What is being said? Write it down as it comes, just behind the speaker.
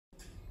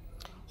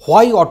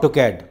Why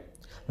AutoCAD?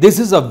 This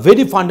is a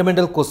very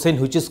fundamental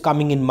question which is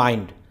coming in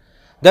mind.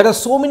 There are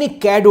so many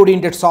CAD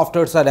oriented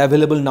softwares are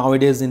available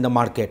nowadays in the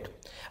market,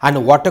 and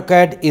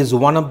AutoCAD is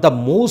one of the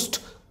most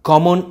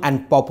common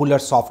and popular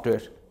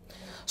software.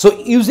 So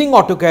using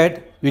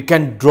AutoCAD, we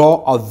can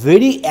draw a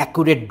very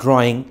accurate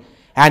drawing,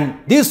 and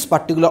this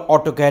particular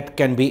AutoCAD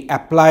can be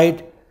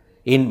applied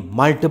in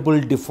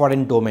multiple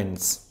different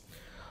domains.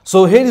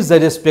 So here is the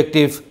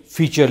respective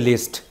feature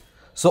list.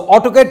 So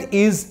AutoCAD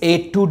is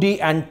a 2D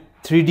and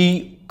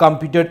 3D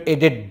computer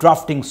aided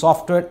drafting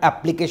software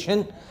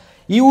application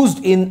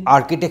used in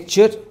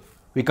architecture.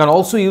 We can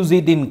also use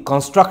it in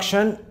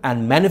construction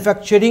and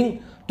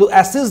manufacturing to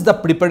assist the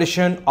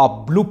preparation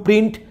of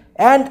blueprint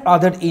and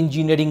other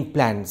engineering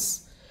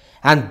plans.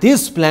 And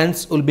these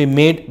plans will be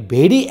made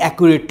very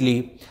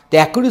accurately. The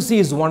accuracy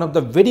is one of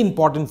the very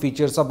important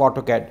features of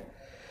AutoCAD.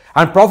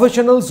 And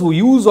professionals who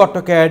use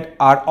AutoCAD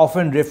are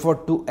often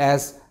referred to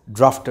as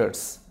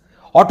drafters.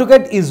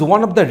 AutoCAD is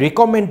one of the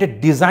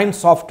recommended design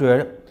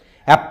software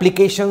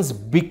applications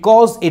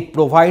because it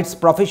provides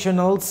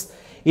professionals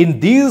in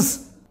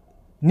these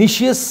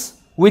niches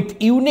with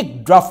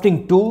unique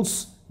drafting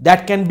tools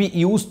that can be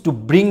used to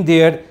bring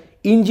their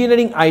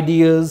engineering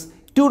ideas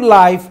to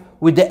life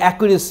with the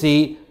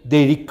accuracy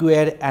they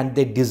require and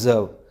they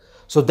deserve.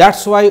 So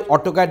that's why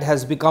AutoCAD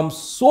has become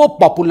so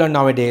popular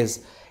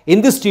nowadays.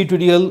 In this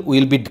tutorial, we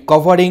will be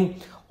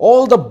covering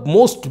all the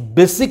most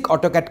basic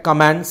AutoCAD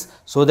commands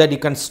so that you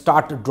can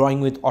start drawing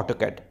with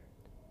AutoCAD.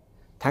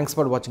 Thanks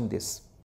for watching this.